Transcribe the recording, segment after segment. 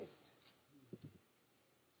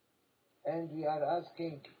And we are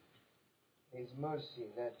asking His mercy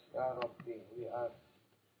that, Ya Rabbi, we are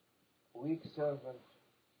weak servants.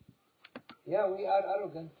 Yeah, we are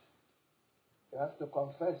arrogant. You have to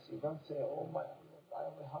confess. You don't say, oh my Lord, I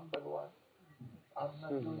am a humble one. I'm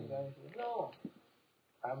not doing anything. No,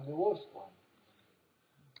 I'm the worst one.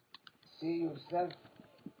 See yourself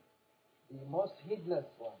the most heedless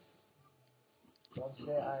one. Don't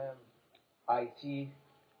say I am IT.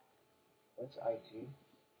 What's IT?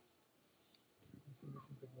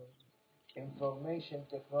 Information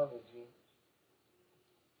technology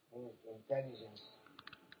means intelligence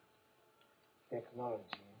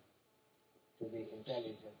technology to be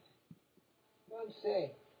intelligent. Don't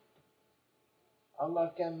say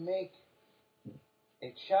Allah can make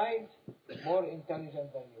a child more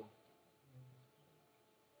intelligent than you.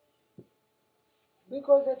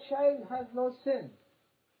 Because a child has no sin.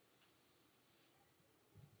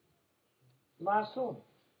 Masoom.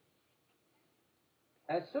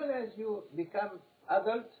 As soon as you become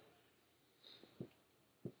adult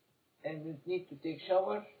and you need to take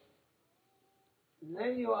shower,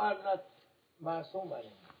 then you are not masoom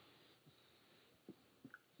anymore.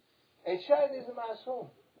 A child is masoom.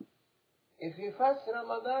 If you fast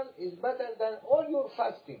Ramadan, it's better than all your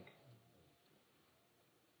fasting.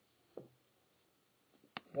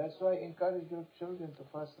 That's why I encourage your children to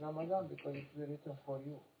fast Ramadan, because it will be written for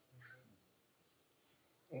you.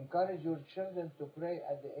 Encourage your children to pray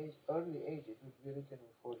at the early age, it will be written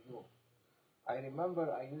for you. I remember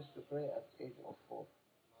I used to pray at the age of 4.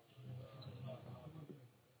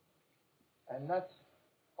 And not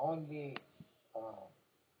only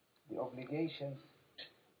the obligations.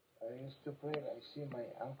 I used to pray, I see my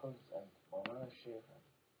uncles and Maulana Sheikh, and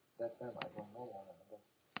that time I don't know one another.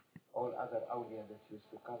 All other awliya that used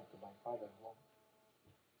to come to my father's home.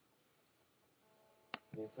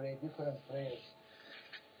 They pray different prayers,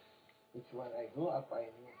 which when I grew up I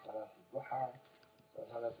knew Salat al-Duha,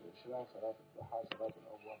 Salat al-Ishraq, Salat al-Duha, Salat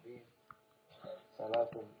al-Awwabin,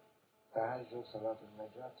 Salat al-Tahajjud, Salat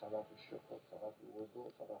al-Najat, Salat al-Shukr, Salat al-Wudu,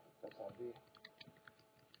 Salat al-Tasabih.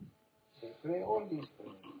 They pray all these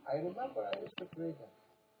prayers. I remember I used to pray them.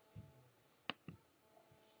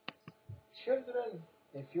 Children,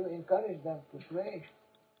 if you encourage them to pray,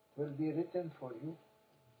 it will be written for you.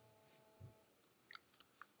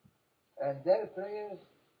 And their prayers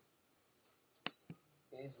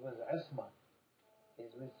is with isma,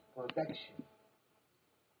 is with protection.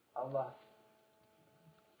 Allah,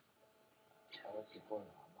 what you call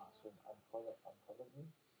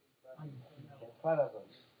infallible.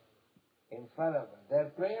 Infallible. Their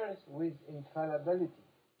prayers with infallibility.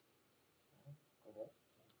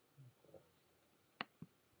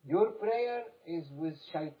 Your prayer is with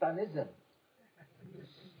shaitanism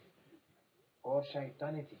or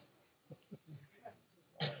shaitanity.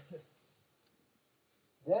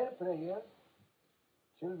 Their prayer,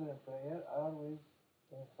 children's prayer, are with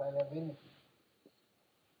infallibility.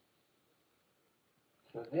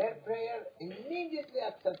 So their prayer immediately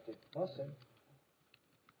accepted. No sin.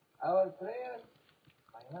 Our prayer,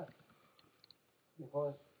 why not?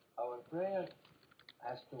 Because our prayer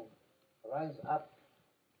has to rise up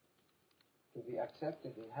to be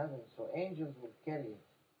accepted in heaven, so angels will carry it.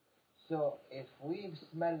 So if we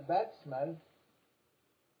smell bad smell,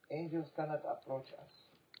 angels cannot approach us.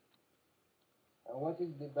 And what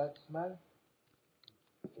is the bad smell?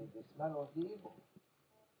 It is the smell of the evil.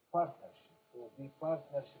 Partnership. To be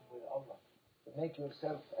partnership with Allah. To make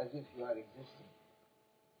yourself as if you are existing.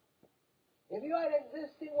 If you are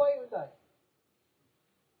existing, why you die?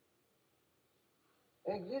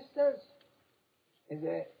 Existence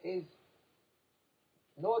is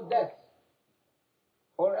no death.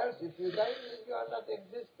 Or else, if you die, you are not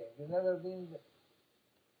existing. You've never been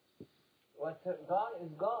there. What's gone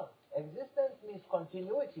is gone. Existence means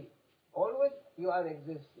continuity. Always you are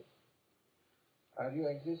existing. Are you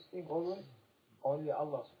existing always? Only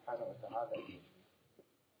Allah subhanahu wa ta'ala exists.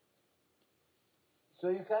 So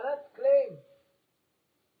you cannot claim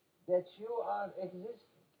that you are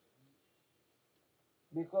existing.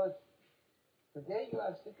 Because today you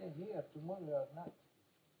are sitting here, tomorrow you are not.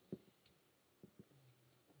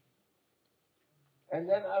 And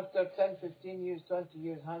then after 10, 15 years, 20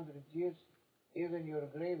 years, 100 years, even your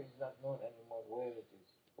grave is not known anymore where it is.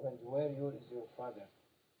 Where is your father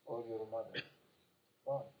or your mother?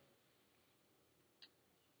 Gone.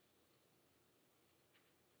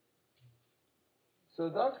 So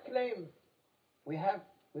don't claim we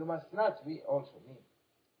must not, we also me.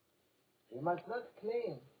 We must not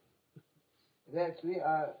claim that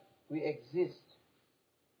we exist.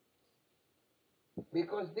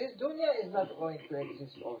 Because this dunya is not going to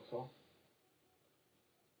exist also.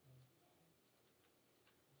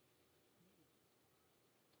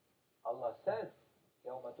 said,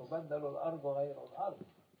 يوم تبدل الأرض غير الأرض.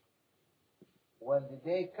 When the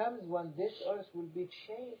day comes when this earth will be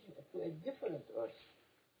changed to a different earth.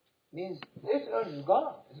 Means this earth is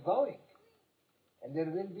gone, is going. And there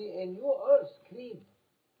will be a new earth, clean,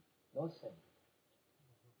 no sin.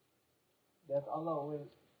 That Allah will,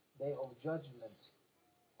 day of judgment,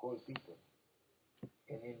 call people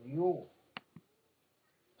in a new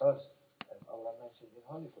earth, as Allah mentioned in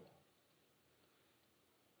Holy Quran.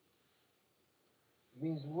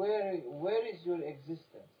 Means where is your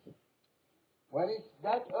existence? When it's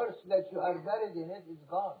that earth that you are buried in it is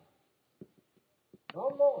gone. No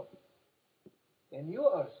more. A new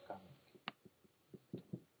earth coming.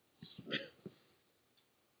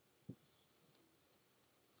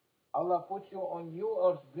 Allah put you on new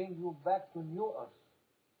earth, bring you back to new earth.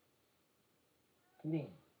 Clean.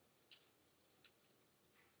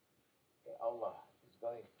 Allah is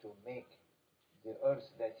going to make the earth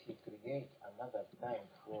that He creates another time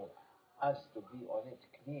for us to be on it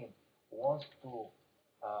clean. Wants to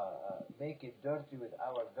make it dirty with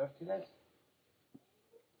our dirtiness.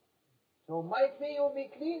 So might be you'll be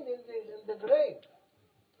clean in the grave.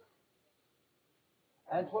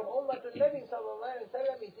 And for Ummatul Nabi sallallahu alayhi wa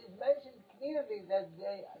sallam, it is mentioned clearly that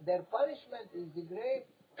their punishment is the grave.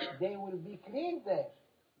 They will be clean there.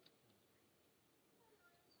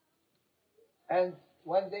 And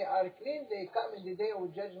when they are clean, they come in the day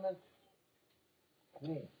of judgment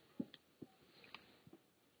clean.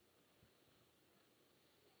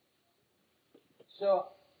 So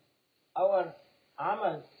our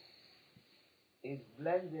amal is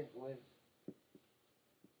blended with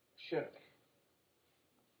shirk.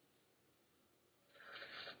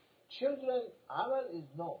 Children, amal is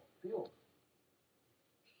no, pure.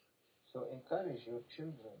 So encourage your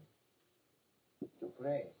children to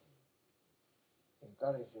pray.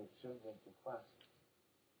 Encourage your children to fast.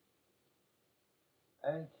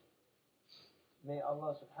 And may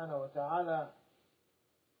Allah subhanahu wa ta'ala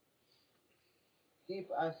keep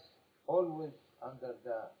us always under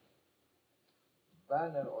the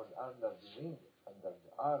banner or under the wing, under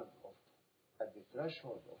the arm of, at the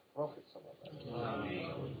threshold of Prophet sallallahu alaihi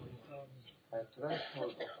wasallam. And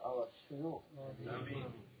threshold of our shuyukh.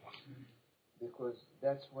 Because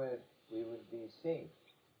that's where we will be saved.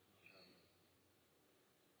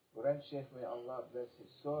 Grand Sheikh, may Allah bless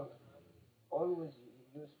his soul, always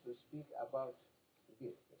he used to speak about,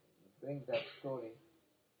 bring that story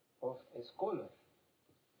of a scholar,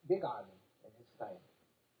 big alim in his time.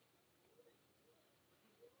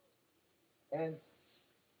 And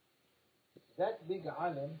that big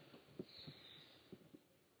alim,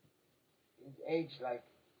 his age like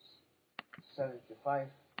 75,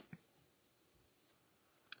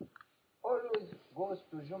 always goes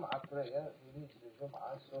to Jum'ah prayer. He reads the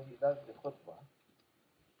Jum'ah, so he does the khutbah.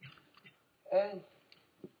 And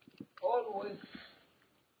always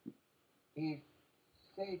he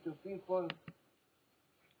say to people,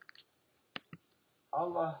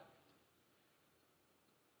 Allah,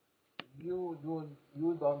 you don't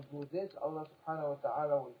do this, Allah subhanahu wa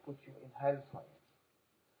ta'ala will put you in hellfire.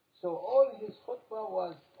 So all his khutbah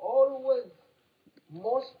was always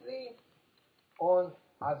mostly on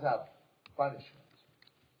azab, punishment.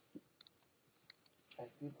 And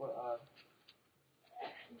people are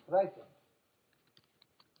frightened.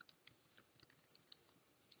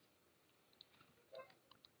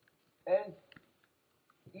 And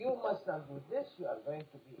you must not do this, you are going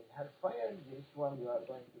to be in hellfire. This one you are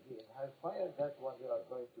going to be in hellfire. That one you are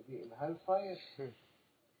going to be in hellfire.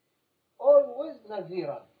 Always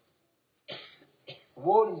naziran.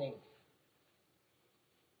 Warning.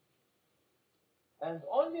 And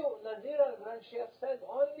only naziran, Grand Sheikh said,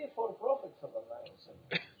 only for Prophet sallallahu alaihi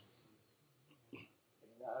wasallam.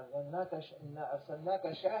 إِنَّا أَرْسَلْنَاكَ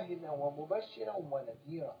شَاهِدًا وَمُبَشِّرًا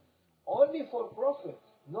وَنَذِيرًا. Only for Prophet.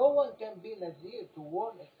 No one can be Nazir to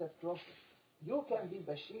warn except Prophet. You can be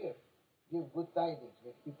Bashir. Give good tidings.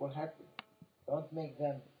 Make people happy. Don't make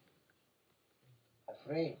them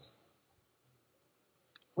afraid.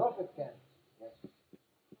 Prophet can. Yes.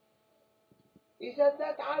 He said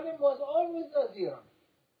that Alim was always Nazir.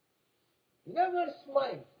 He never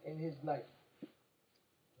smiled in his life.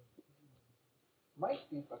 Might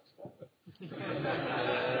be Pakistan.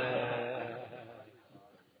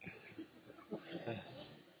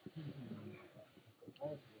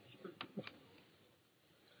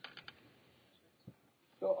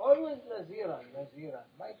 So always Naziran.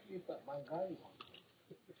 Might be Bengali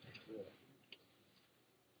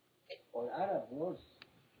or Arab worse.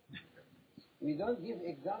 We don't give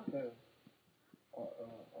example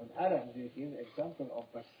on Arabs, we give example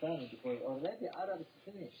of Pakistan because already Arabs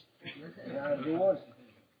finished. They are the worst.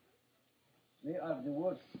 They are the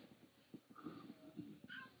worst.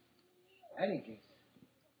 Any case,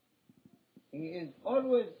 he is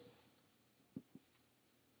always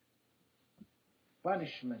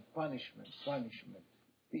punishment.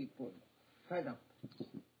 People fed up.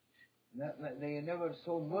 They never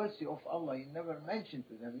saw mercy of Allah. He never mentioned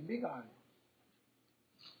to them in big eye.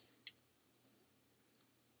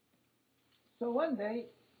 So one day,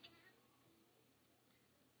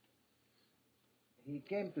 he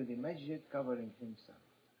came to the masjid covering himself.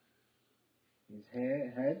 His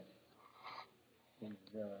head, his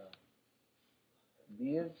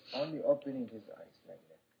beard, only opening his eyes like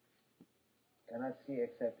that. Cannot see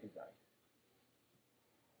except his eyes.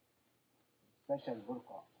 Special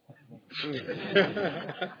burqa.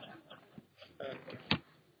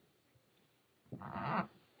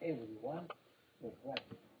 Everyone was right.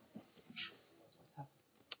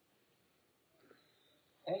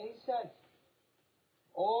 And he said,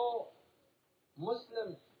 "Oh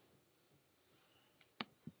Muslims,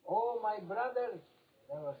 oh my brothers,"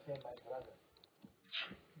 never say my brother.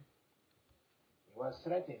 He was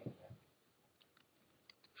threatening them.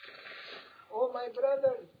 "Oh my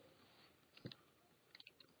brothers,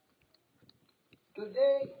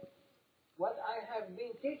 today what I have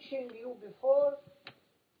been teaching you before,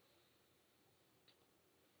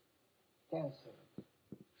 cancel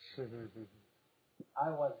it. I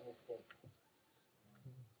was mistaken."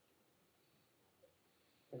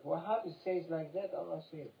 If Wahhabi says like that, Allah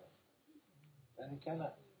saves them. And he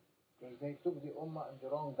cannot. Because they took the Ummah in the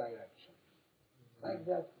wrong direction. Like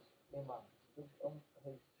that, Imam took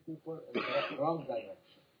his people in the wrong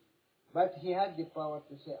direction. But he had the power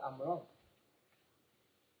to say, I'm wrong.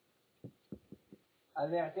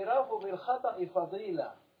 الاعتراف بالخطأ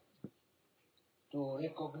فضيلة. To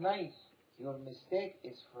recognize your mistake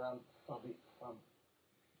is from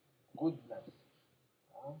goodness.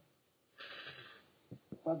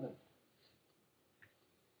 Fadl.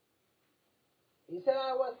 He said,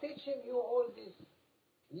 I was teaching you all these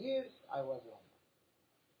years, I was wrong.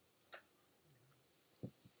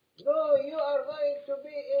 No, you are going to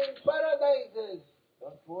be in paradises.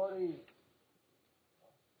 Don't worry.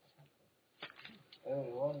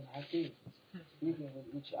 Everyone happy, speaking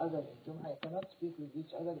with each other. In Jum'ah, you cannot speak with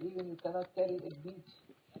each other. Even you cannot carry a beat.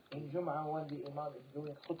 In Jum'ah, when the Imam is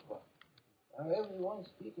doing khutbah. Everyone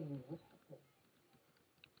speaking with what happened.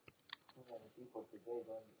 Too many people today,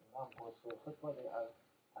 when the Imam goes for khutbah, they are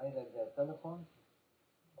either their telephone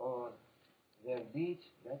or their beat.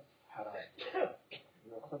 That's haram.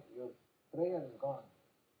 Your prayer is gone.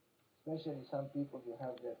 Especially some people, you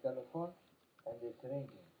have their telephone and it's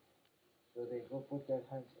ringing. So they go put their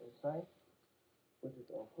hands inside, put it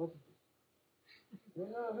off. What is it? You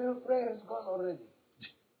know, your prayer is gone already.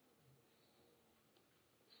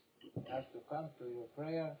 You have to come to your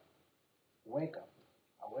prayer, wake up,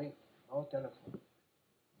 awake, no telephone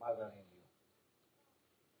bothering you.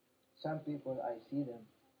 Some people, I see them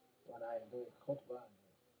when I'm doing khutbah,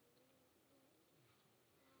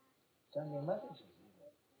 sending messages.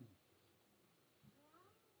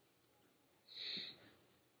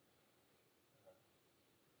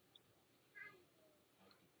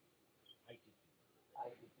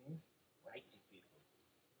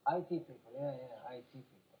 IT people, yeah, IT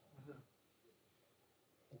people.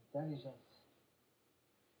 Intelligence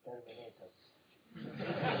terminators.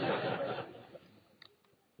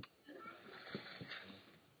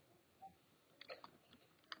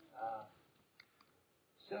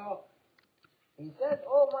 So he said,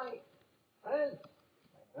 oh my friends,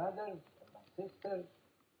 my brothers and my sisters,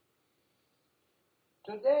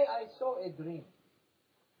 today I saw a dream.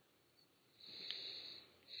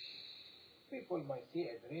 People might see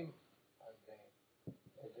a dream and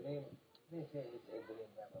a dream, they say it's a dream,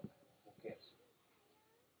 never mind. Who cares?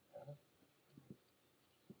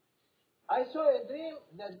 I saw a dream,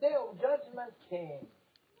 the day of judgment came.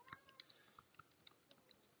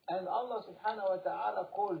 And Allah subhanahu wa ta'ala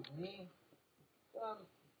called me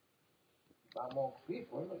among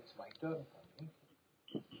people, it's my turn for me.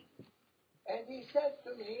 And he said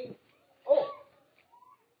to me, oh,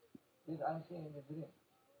 this I'm seeing in the dream.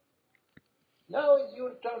 Now it's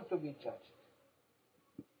your turn to be judged.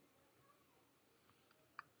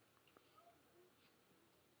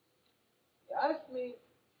 He asked me,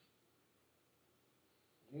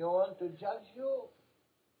 do you want to judge you?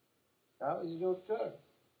 Now is your turn.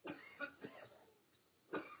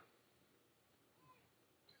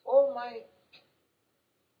 Oh, my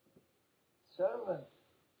servant.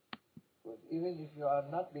 Because even if you are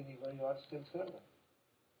not believer, you are still servant.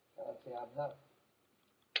 I say, I'm not.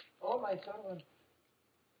 Oh, my servant.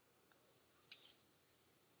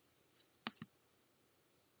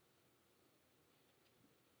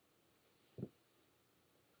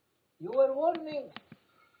 You were warning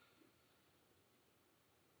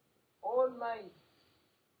all my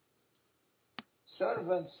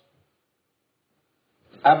servants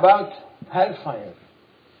about hellfire.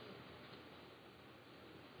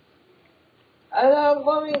 And I'm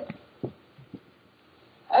going,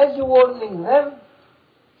 as you warning them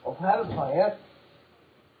of hellfire,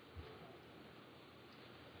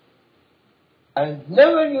 and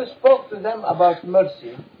never you spoke to them about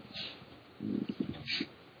mercy.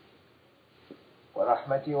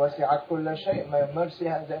 وَرَحْمَتِي وَسِعَتْ كُلَّ شَيْءٍ. My mercy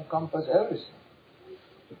has encompassed everything.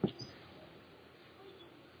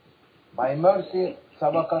 My mercy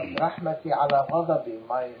سبقت رحمتي على غضبي.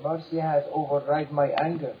 My mercy has override my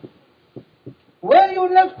anger. Where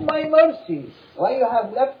you left my mercy? Why you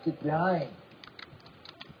have left it behind?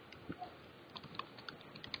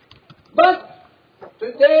 But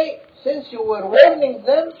today, since you were warning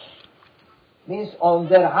them, means on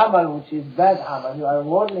their amal, which is bad amal, you are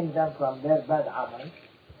warning them from their bad amal,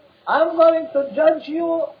 I'm going to judge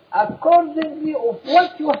you accordingly of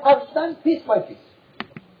what you have done piece by piece.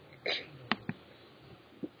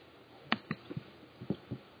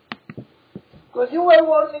 Because you were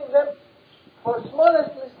warning them for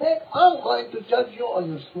smallest mistake, I'm going to judge you on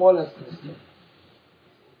your smallest mistake.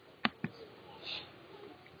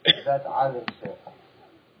 That alim said,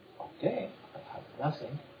 okay, I have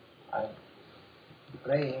nothing. I'm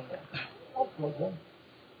praying, no problem.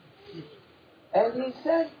 And he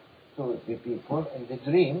said to the people in the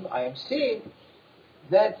dream, I am seeing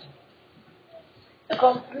that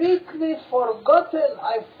completely forgotten,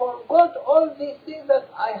 I forgot all these things that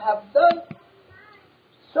I have done,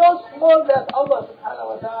 so small that Allah subhanahu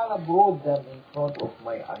wa ta'ala brought them in front of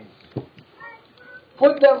my eyes.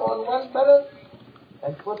 Put them on one balance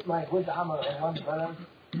and put my good amal on one balance.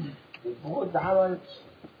 The good amal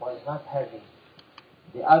was not heavy.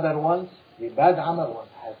 The other ones, the bad amal was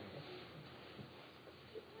heavy.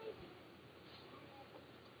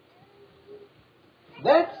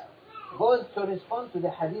 That goes to respond to the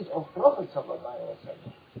hadith of Prophet sallallahu alaihi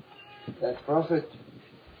wasallam. That Prophet,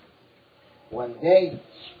 one day,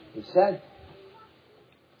 he said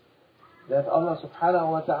that Allah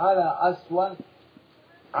subhanahu wa ta'ala asked one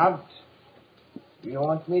abd, you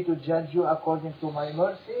want me to judge you according to my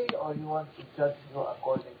mercy, or you want to judge you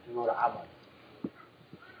according to your amal?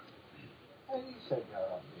 And he said, Ya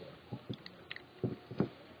Rabbi,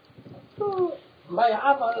 so my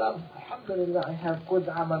amal, alhamdulillah, I have good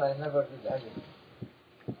amal, I never did anything.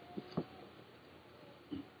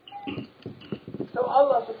 So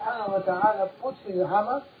Allah subhanahu wa ta'ala put his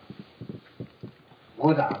amal,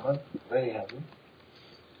 good amal, very heavy,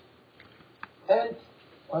 and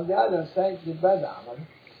on the other side, the bad amal.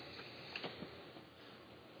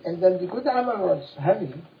 And then the good amal was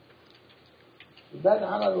heavy, the bad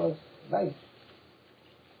amal was light.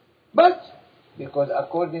 But, because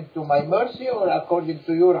according to my mercy or according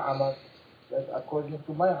to your amal, that's according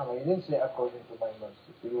to my amal. He didn't say according to my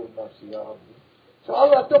mercy, to your mercy, Ya Rabbi. So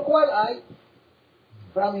Allah took one eye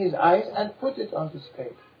from his eyes and put it on the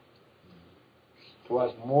scale. It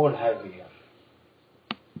was more heavier.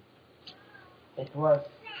 It was,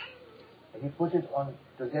 he put it on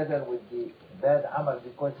together with the bad amal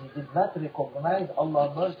because he did not recognize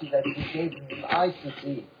Allah's mercy that he gave him his eyes to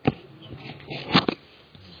see.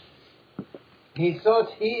 He thought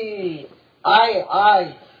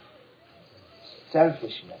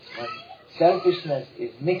selfishness. When selfishness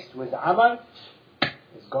is mixed with amal,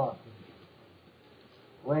 it's gone.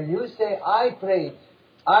 When you say, I prayed,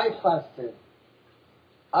 I fasted,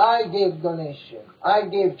 I gave donation, I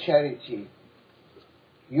gave charity,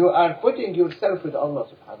 you are putting yourself with Allah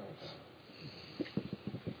subhanahu wa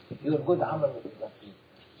ta'ala. Your good amal will be nothing.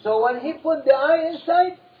 So when he put the eye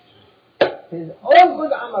inside, his all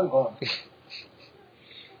good amal gone.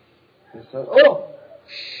 He said, oh,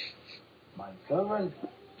 my servant,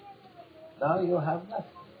 now you have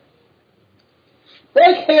nothing.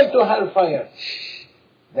 Take him to hellfire.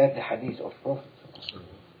 That's the hadith of Prophet.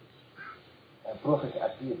 And Prophet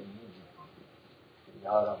appeared immediately.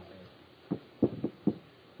 Ya Rabbi,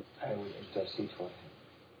 I will intercede for him.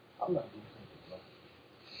 Allah gives him his love.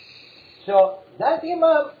 So that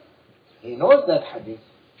Imam, he knows that hadith.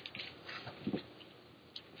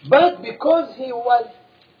 But because he was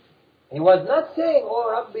not saying, oh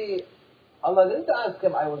Rabbi, Allah didn't ask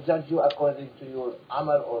him, I will judge you according to your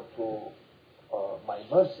amal or to my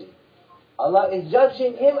mercy. Allah is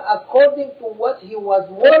judging him according to what he was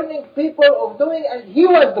warning people of doing, and he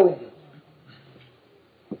was doing it.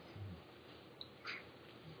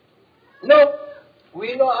 No,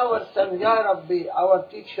 we know ourselves, Ya Rabbi, our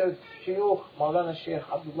teachers, Shuyukh, Maulana Shaykh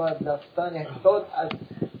Abdullah ibn Astani taught us,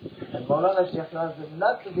 and Maulana Shaykh Nazim,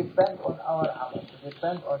 not to depend on our amal, to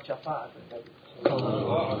depend on shafa'at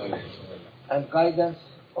al-Nabi and guidance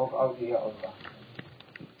of awliya Allah.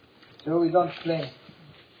 So we don't claim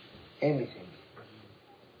anything.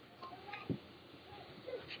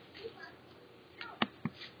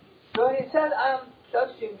 So he said, I am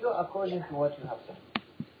judging you according to what you have done.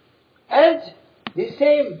 And the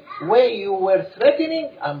same way you were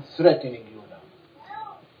threatening, I'm threatening you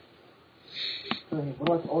now. So he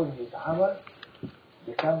brought all his amal,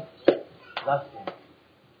 become nothing.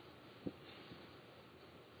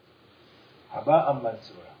 Haba'an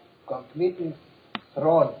mansura, completely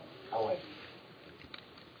thrown away.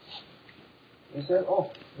 He said,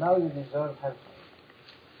 oh, now you deserve hellfire.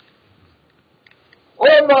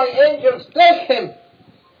 Oh, my angels, take him!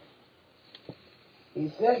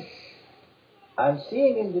 He said, I'm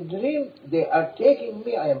seeing in the dream, they are taking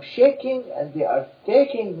me, I am shaking, and they are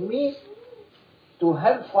taking me to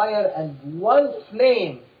hellfire, and one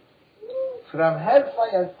flame from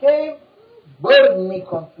hellfire came, burned me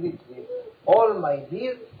completely. All my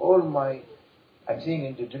beard, all my, I'm seeing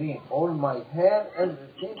in the dream, all my hair,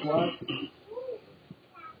 everything was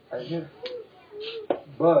as if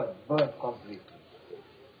burned completely.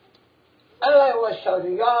 And I was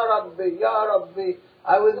shouting, Ya Rabbi, Ya Rabbi.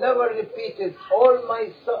 I will never repeat it. All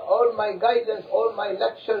my guidance, all my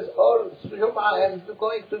lectures, all Jum'ah I am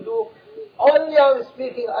going to do. Only I am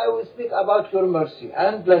speaking, I will speak about your mercy,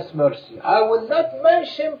 endless mercy. I will not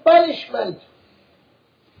mention punishment.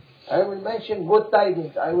 I will mention good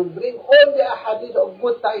tidings. I will bring all the ahadith of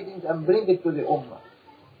good tidings and bring it to the ummah.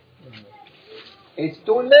 It's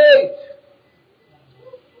too late.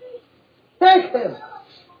 Take him.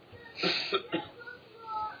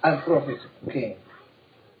 And Prophet came.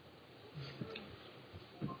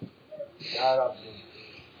 Ya Rabbi.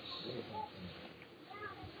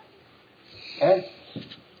 And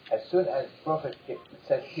as soon as Prophet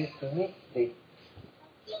said this to me,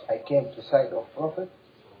 I came to side of Prophet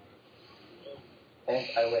and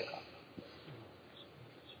I wake up.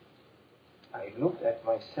 I looked at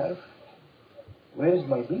myself. Where is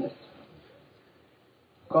my beard?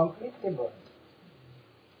 Completely burned.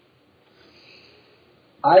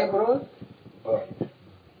 Eyebrows burned.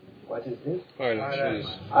 What is this?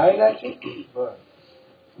 Eyelashes burned.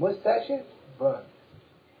 Mustaches burned.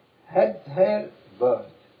 Head hair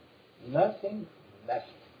burned. Nothing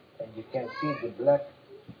left. And you can see the black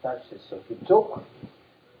touches. So he took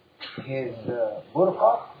his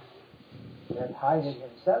burqa and hiding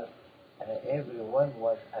himself, and everyone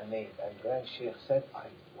was amazed. And Grand Sheikh said, I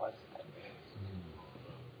was amazed.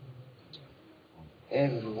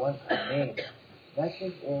 Everyone amazed. That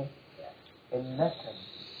is a lesson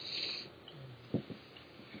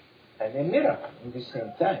and a miracle at the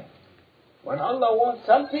same time. When Allah wants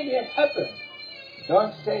something, it happens.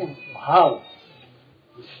 Don't say how.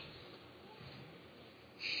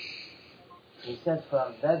 He said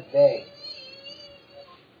from that day,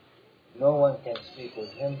 no one can speak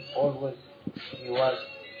with him. Always he was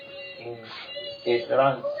in a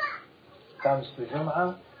trance. Comes to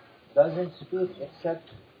Jum'ah, doesn't speak except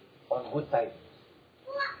on good tidings.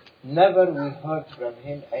 Never we heard from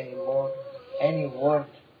him anymore any word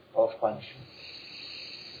of punishment.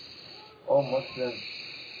 O Muslims,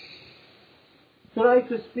 try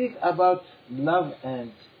to speak about love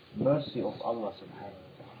and mercy of Allah subhanahu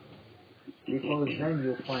wa ta'ala, because then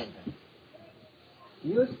you find them.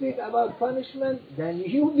 You speak about punishment, then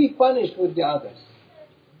you be punished with the others.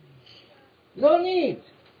 No need.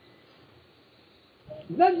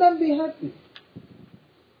 Let them be happy.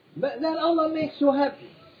 But then Allah makes you happy.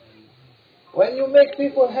 When you make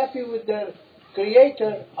people happy with their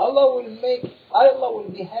Creator, Allah will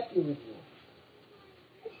be happy with you.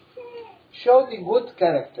 Show the good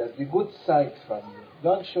character, the good side from you.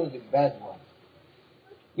 Don't show the bad one.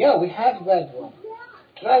 Yeah, we have bad one.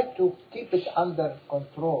 Try to keep it under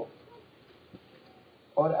control,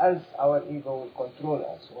 or else our ego will control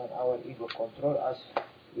us. When our ego controls us,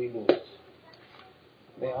 we lose.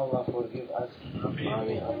 May Allah forgive us.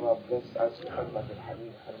 May Allah bless us. Hurmat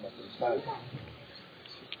al-Habib, Hurmat al-Fatiha.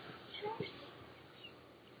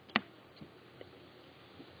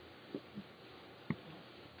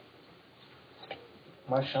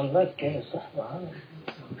 MashaAllah, كان صحبة عام.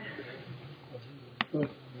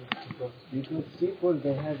 Because people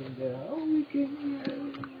they have in their we can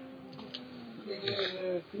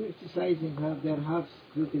criticizing their hearts,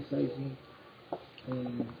 criticizing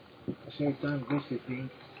shaitan gossiping.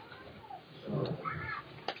 So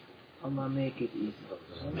Allah make it easy.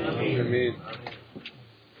 Ameen.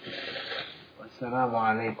 Assalamu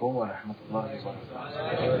alaikum wa rahmatullahi wa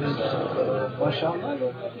barakatuh. MashaAllah,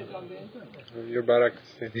 Your barak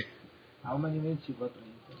city. How many minutes you got?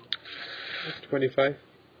 25.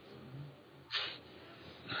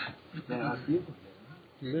 There are people.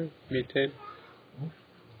 No, me 10.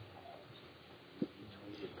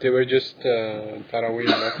 They were just Tarawih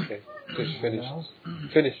Makhe. Just finished.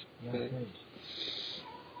 Finished. Yeah, Yeah. finished.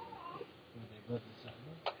 So they got the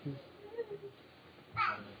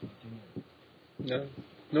Sahaba.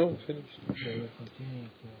 No, finished. They were continuing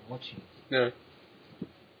watching. No.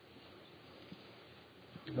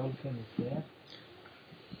 Dolphin is there.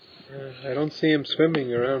 I don't see him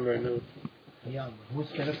swimming around right now. Yeah, whose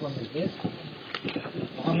telephone is this?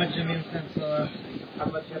 Muhammad Jamil sent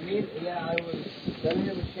Muhammad Jamil. Yeah, I will tell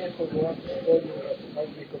him to share for what call you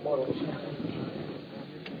maybe tomorrow.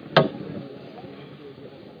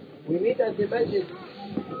 We meet at the masjid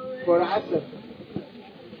for Asr.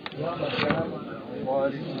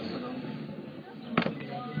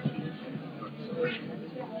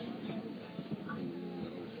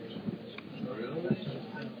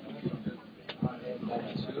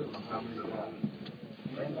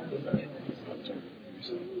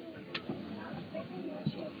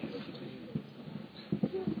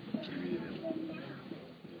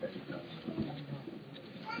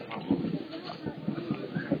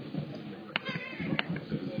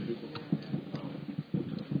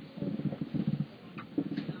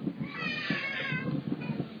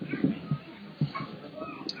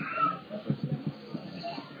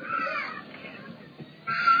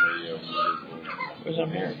 Where's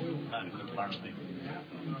Amir?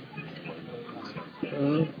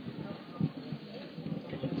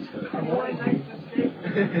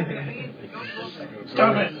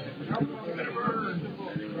 Stop it!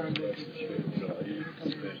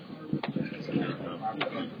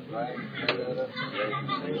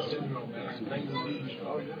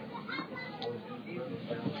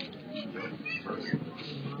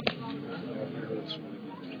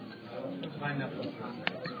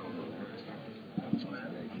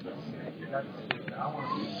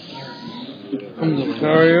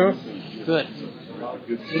 How are you? Good.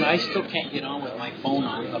 You know, I still can't get on with my phone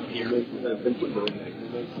on up here. With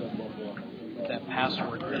that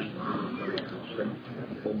password thing.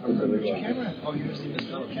 Which camera? Oh, you're using this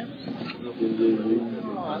little camera?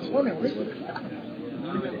 Oh, I was wondering, where's the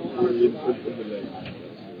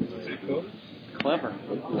clever.